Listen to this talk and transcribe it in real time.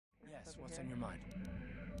Yes, what's on your mind?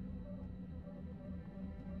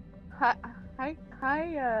 Hi, I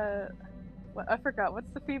forgot.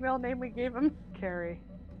 What's the female name we gave him? Carrie.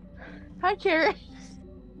 Hi, Carrie.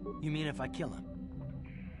 You mean if I kill him?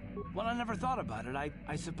 Well, I never thought about it. I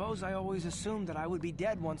suppose I always assumed that I would be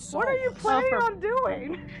dead once Saul What are you was. planning on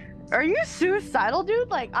doing? Are you suicidal, dude?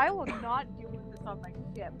 Like, I will not deal with this on my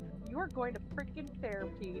ship. You are going to freaking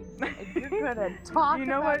therapy, and you're gonna talk You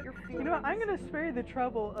know about what? your feelings. You know what? I'm gonna spare you the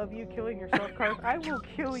trouble of you killing yourself, Carlos. I will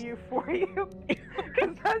kill you for you,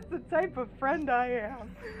 because that's the type of friend I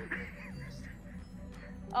am.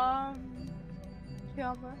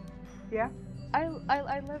 Kiama, Yeah. I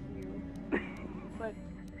love you, but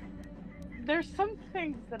there's some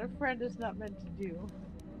things that a friend is not meant to do.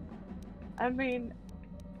 I mean,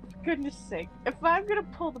 for goodness sake, if I'm gonna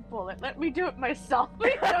pull the bullet, let me do it myself.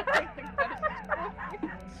 Please don't take the credit.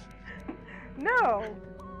 No.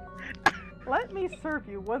 Let me serve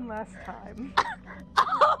you one last time.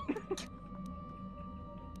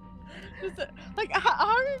 Like, how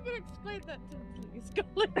are you gonna explain that to me, please? Go,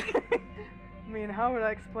 like... I mean, how would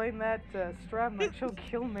I explain that to Strav? Like, she'll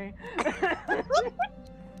kill me.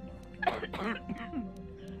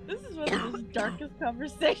 This is one of the darkest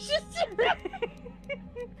conversations.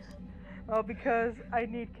 Well, because I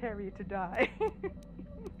need Carrie to die.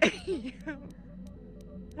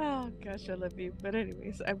 Oh gosh, I love you. But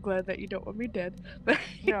anyways, I'm glad that you don't want me dead. But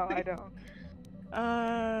No, I don't.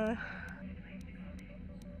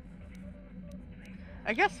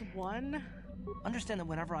 I guess one. Understand that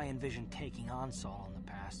whenever I envisioned taking on Saul in the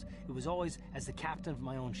past, it was always as the captain of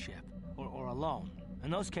my own ship, or alone.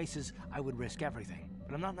 In those cases, I would risk everything.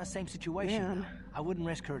 But I'm not in the same situation now. I wouldn't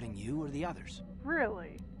risk hurting you or the others.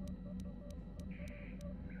 Really?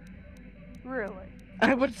 Really?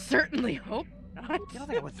 I would certainly hope not. You don't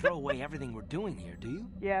think I would throw away everything we're doing here, do you?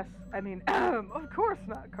 Yes. I mean, of course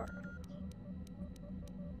not, Carl.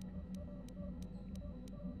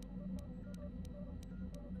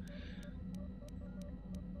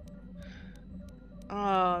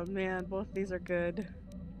 Oh man, both these are good.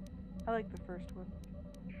 I like the first one.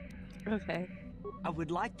 Okay. I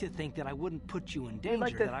would like to think that I wouldn't put you in danger,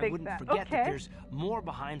 like to that I think wouldn't that. forget that Okay. there's more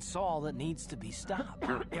behind Saul that needs to be stopped.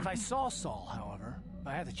 If I saw Saul, however, if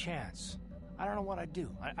I had the chance, I don't know what I'd do.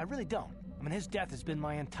 I really don't. I mean, his death has been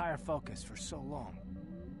my entire focus for so long.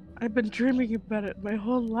 I've been dreaming about it my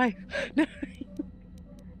whole life. You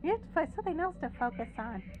have to find something else to focus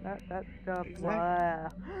on. Blah.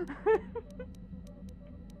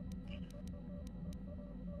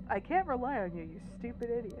 I can't rely on you, you stupid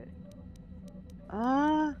idiot.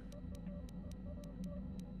 I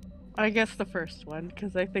guess the first one,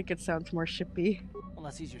 because I think it sounds more shippy. Well,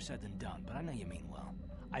 that's easier said than done, but I know you mean well.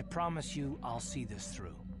 I promise you I'll see this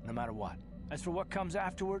through, no matter what. As for what comes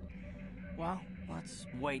afterward, well, let's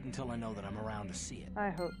wait until I know that I'm around to see it. I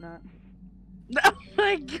hope not. Oh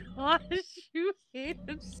my gosh, you hate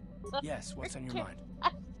him so Yes, what's on your mind?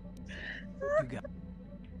 You got it.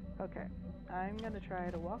 Okay, I'm gonna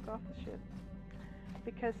try to walk off the ship.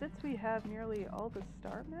 Because since we have nearly all the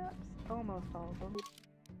star maps, almost all of them,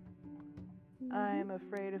 I'm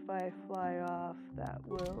afraid if I fly off, that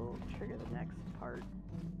will trigger the next part.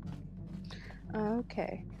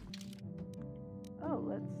 Okay. Oh,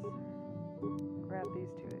 let's grab these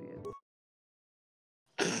two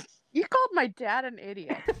idiots. You called my dad an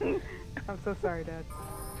idiot. I'm so sorry, Dad.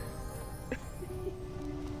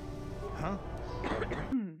 Huh?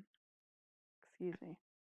 Excuse me.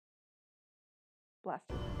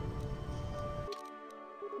 Blaster.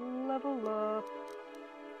 Level up.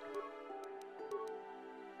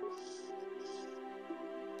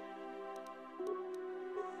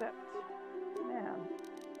 Except, man,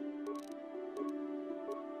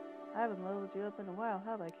 I haven't leveled you up in a while,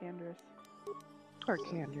 have I, Candace? Poor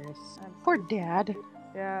Candace. I'm Poor Dad.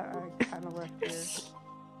 Yeah, I kind of left here.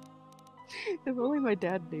 If only my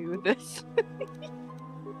dad knew this.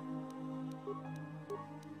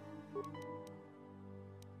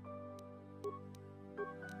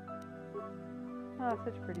 Oh,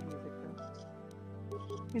 such pretty music, though.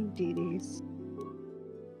 Indeedies.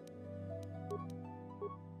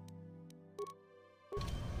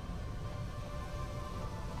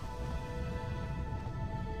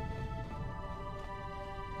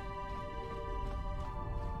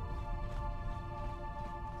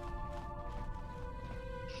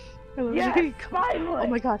 Yes, finally! Oh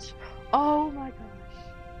my gosh. Oh my gosh.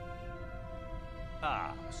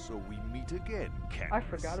 Ah, so we meet again, Candace. I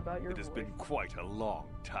forgot about your It has voice. been quite a long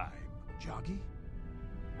time. Joggy?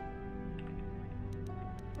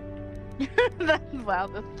 Wow,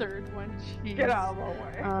 the third one. Jeez. Get out of my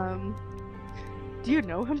way. Do you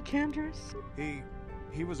know him, Candace? He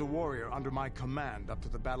He was a warrior under my command up to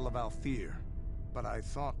the Battle of Althir. But I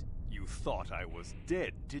thought... You thought I was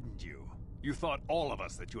dead, didn't you? You thought all of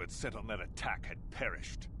us that you had sent on that attack had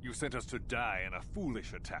perished. You sent us to die in a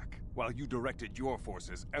foolish attack, while you directed your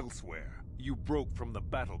forces elsewhere. You broke from the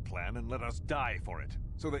battle plan and let us die for it,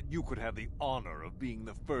 so that you could have the honor of being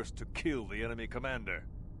the first to kill the enemy commander.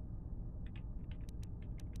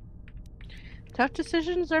 Tough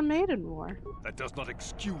decisions are made in war. That does not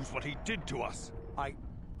excuse what he did to us.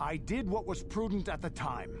 I did what was prudent at the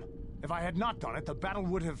time. If I had not done it, the battle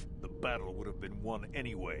would have... The battle would have been won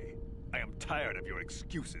anyway. I am tired of your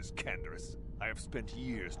excuses, Canderous. I have spent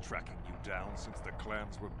years tracking you down since the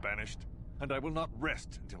clans were banished, and I will not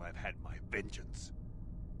rest until I've had my vengeance.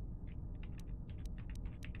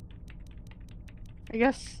 I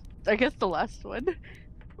guess the last one.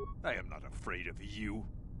 I am not afraid of you,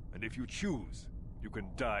 and if you choose, you can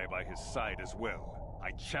die by his side as well.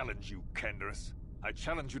 I challenge you, Canderous. I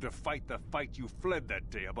challenge you to fight the fight you fled that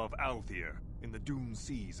day above Althir, in the dune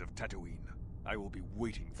seas of Tatooine. I will be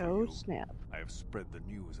waiting for you. Oh, snap. I have spread the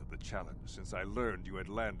news of the challenge since I learned you had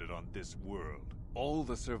landed on this world. All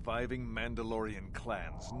the surviving Mandalorian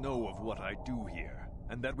clans know of what I do here,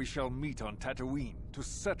 and that we shall meet on Tatooine to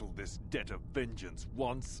settle this debt of vengeance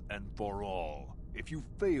once and for all. If you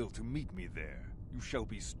fail to meet me there, you shall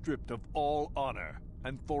be stripped of all honor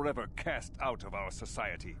and forever cast out of our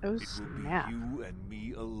society. Oh, it will snap. be you and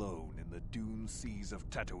me alone in the dune seas of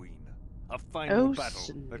Tatooine. A final battle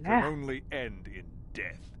that can only end in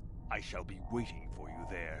death. I shall be waiting for you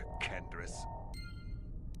there, Canderous.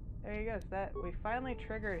 There you go. So that we finally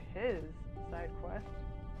triggered his side quest.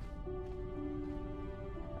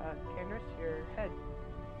 Canderous, your head.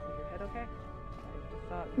 Is your head okay? I just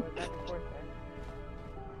saw it going back and forth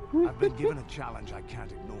there. I've been given a challenge I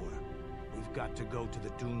can't ignore. We've got to go to the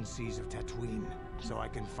dune seas of Tatooine, so I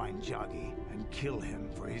can find Joggy and kill him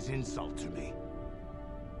for his insult to me.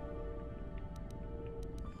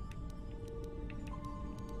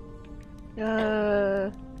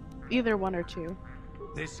 Either one or two.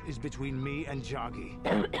 This is between me and Joggy.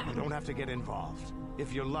 You don't have to get involved.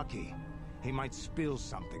 If you're lucky, he might spill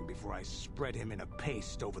something before I spread him in a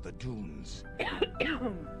paste over the dunes.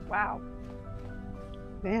 Wow.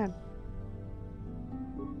 Man.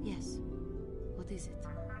 Yes. What is it?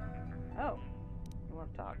 Oh. You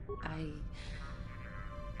want to talk?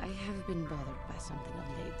 I have been bothered by something of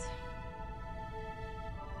late.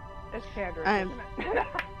 It's Canderous, isn't it?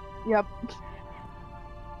 Yep.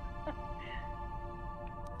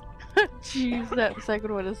 Jeez, that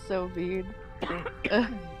second one is so mean. Yeah,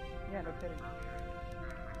 no kidding.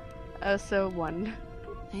 So one.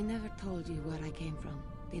 I never told you where I came from,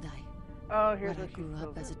 did I? Oh, here's Where what I she grew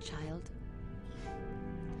up as a child.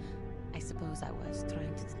 I suppose I was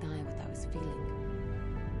trying to deny what I was feeling.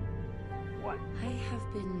 What? I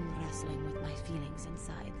have been wrestling with my feelings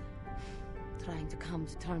inside, trying to come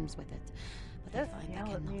to terms with it, but Just I find I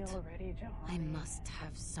yell at me cannot. already, John. I must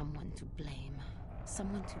have someone to blame.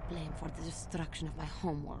 Someone to blame for the destruction of my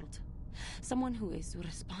homeworld. Someone who is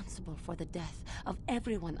responsible for the death of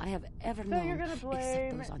everyone I have ever So known, you're gonna except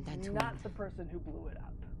blame those on Tatooine. not the person who blew it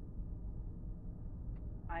up.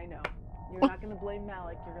 I know. You're not gonna blame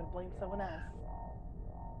Malik, you're gonna blame someone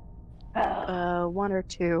else. One or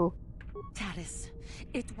two. Taris.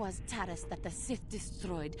 It was Taris that the Sith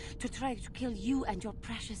destroyed to try to kill you and your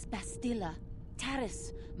precious Bastilla.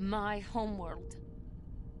 Taris, my homeworld.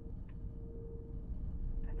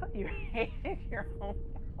 I thought you hated your homeworld.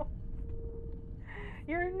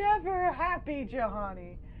 You're never happy,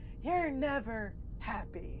 Johanny. You're never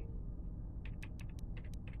happy.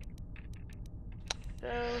 So,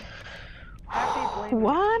 happy blaming.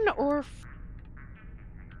 One or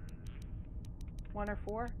One or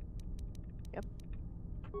four?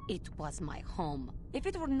 It was my home. If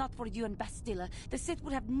it were not for you and Bastilla, the Sith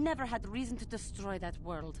would have never had reason to destroy that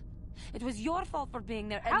world. It was your fault for being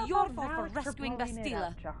there, and How your about fault for Malik for rescuing blowing it Bastilla.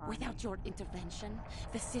 up, Johanny? Without your intervention,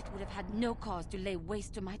 the Sith would have had no cause to lay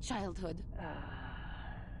waste to my childhood.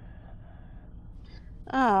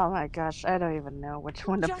 oh my gosh, I don't even know which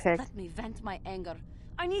one to Just pick. let me vent my anger.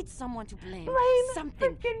 I need someone to blame. Blame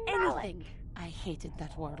Something, frickin' Malik. anything. I hated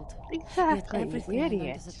that world. Exactly, Yet everything I idiot.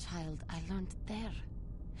 learned as a child, I learned there.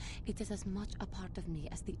 It is as much a part of me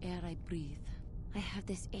as the air I breathe. I have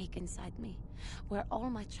this ache inside me, where all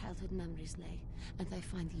my childhood memories lay, and I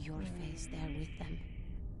find your face there with them.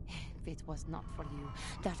 If it was not for you,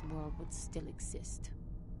 that world would still exist.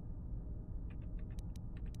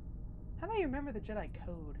 How about you remember the Jedi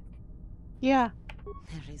Code? Yeah.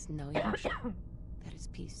 There is no emotion. There is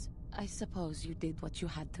peace. I suppose you did what you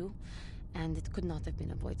had to, and it could not have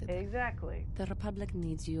been avoided. Exactly. The Republic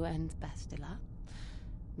needs you and Bastilla.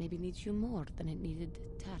 maybe needs you more than it needed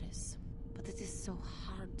Taris. But it is so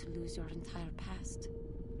hard to lose your entire past.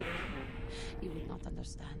 You would not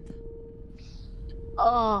understand.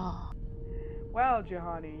 Oh. Well,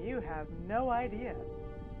 Juhani, you have no idea.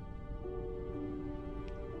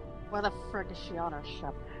 Why the frick is she on our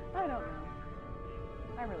ship? I don't know.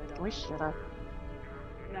 I really don't. We should have.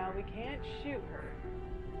 No, we can't shoot her.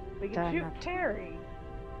 We can Dang shoot it. Terry,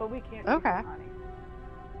 but we can't Okay. shoot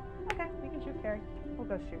Juhani. Okay, we can shoot Terry. We'll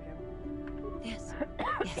go shoot him. Yes,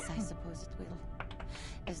 yes, I suppose it will.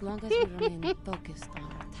 As long as we remain focused on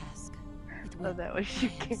our task, it will. Oh, that was you,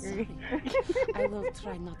 I am Carrie. sorry. I will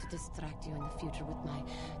try not to distract you in the future with my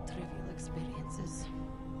trivial experiences.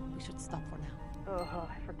 We should stop for now. Oh,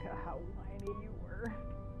 I forgot how whiny you were.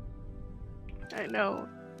 I know.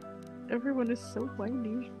 Everyone is so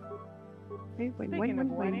whiny. Hey, Speaking of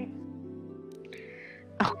whiny,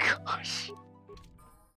 Oh gosh.